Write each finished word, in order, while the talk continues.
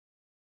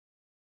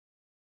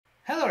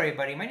Hello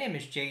everybody, my name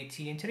is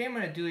JT and today I'm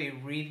going to do a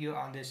review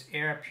on this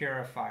air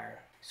purifier.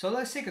 So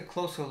let's take a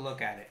closer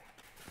look at it.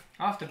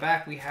 Off the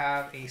back we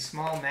have a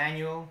small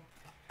manual.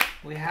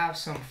 We have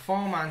some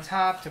foam on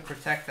top to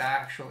protect the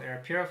actual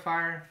air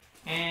purifier.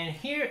 And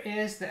here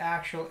is the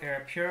actual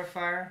air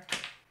purifier.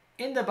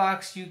 In the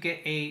box you get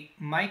a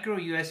micro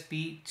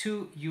USB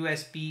to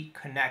USB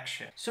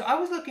connection. So I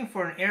was looking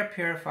for an air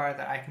purifier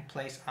that I can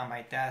place on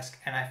my desk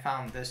and I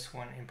found this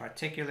one in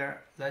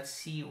particular. Let's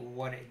see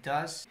what it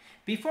does.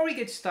 Before we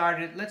get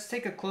started, let's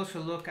take a closer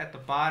look at the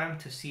bottom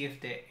to see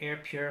if the air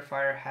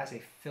purifier has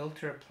a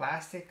filter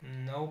plastic.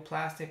 No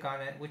plastic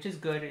on it, which is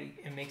good.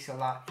 It makes it a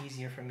lot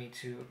easier for me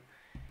to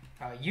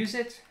use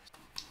it.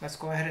 Let's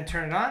go ahead and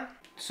turn it on.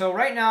 So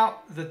right now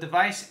the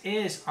device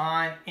is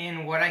on,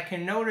 and what I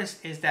can notice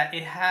is that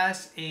it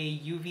has a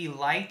UV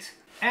light,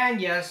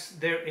 and yes,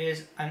 there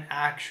is an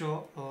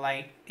actual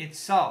light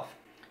itself.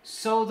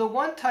 So the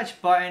one touch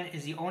button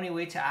is the only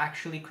way to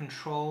actually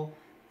control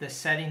the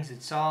settings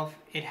itself.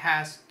 It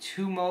has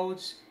two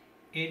modes.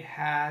 It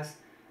has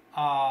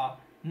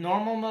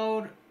normal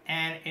mode,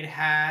 and it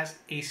has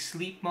a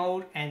sleep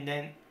mode, and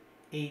then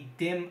a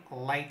dim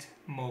light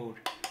mode.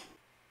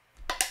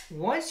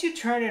 Once you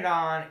turn it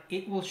on,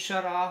 it will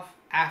shut off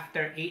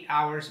after 8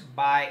 hours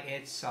by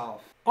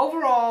itself.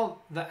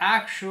 Overall, the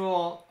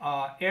actual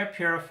air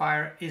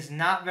purifier is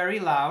not very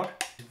loud.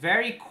 It's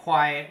very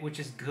quiet, which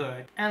is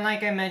good. And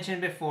like I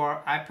mentioned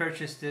before, I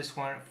purchased this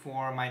one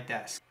for my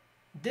desk.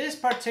 This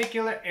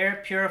particular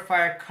air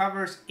purifier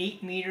covers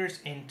 8 meters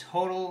in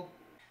total.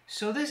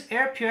 So this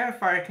air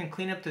purifier can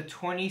clean up to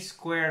 20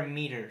 square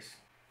meters.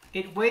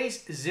 It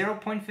weighs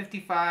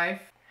 0.55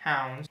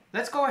 pounds.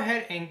 Let's go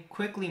ahead and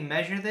quickly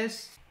measure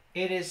this.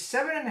 It is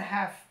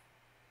 7.5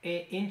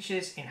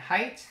 inches in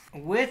height.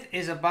 Width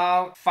is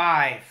about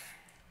 5.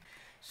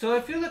 So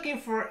if you're looking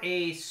for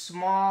a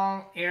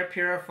small air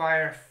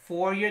purifier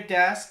for your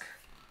desk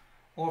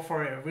or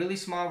for a really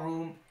small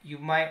room, you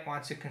might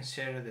want to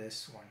consider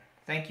this one.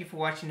 Thank you for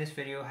watching this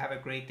video. Have a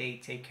great day.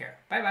 Take care.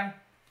 Bye bye.